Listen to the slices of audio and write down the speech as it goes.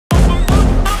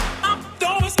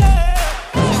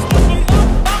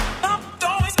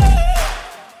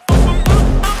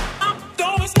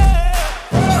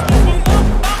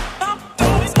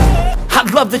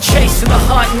love the chase and the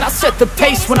hunt, and I set the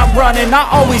pace when I'm running. I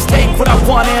always take what I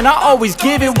want and I always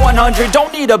give it 100.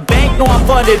 Don't need a bank, no I'm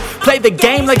funded. Play the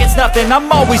game like it's nothing.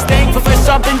 I'm always thankful for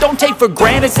something. Don't take for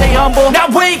granted, stay humble. Now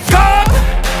wake up!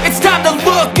 It's time to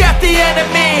look at the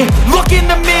enemy. Look in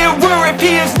the mirror if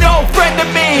he is no friend to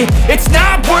me.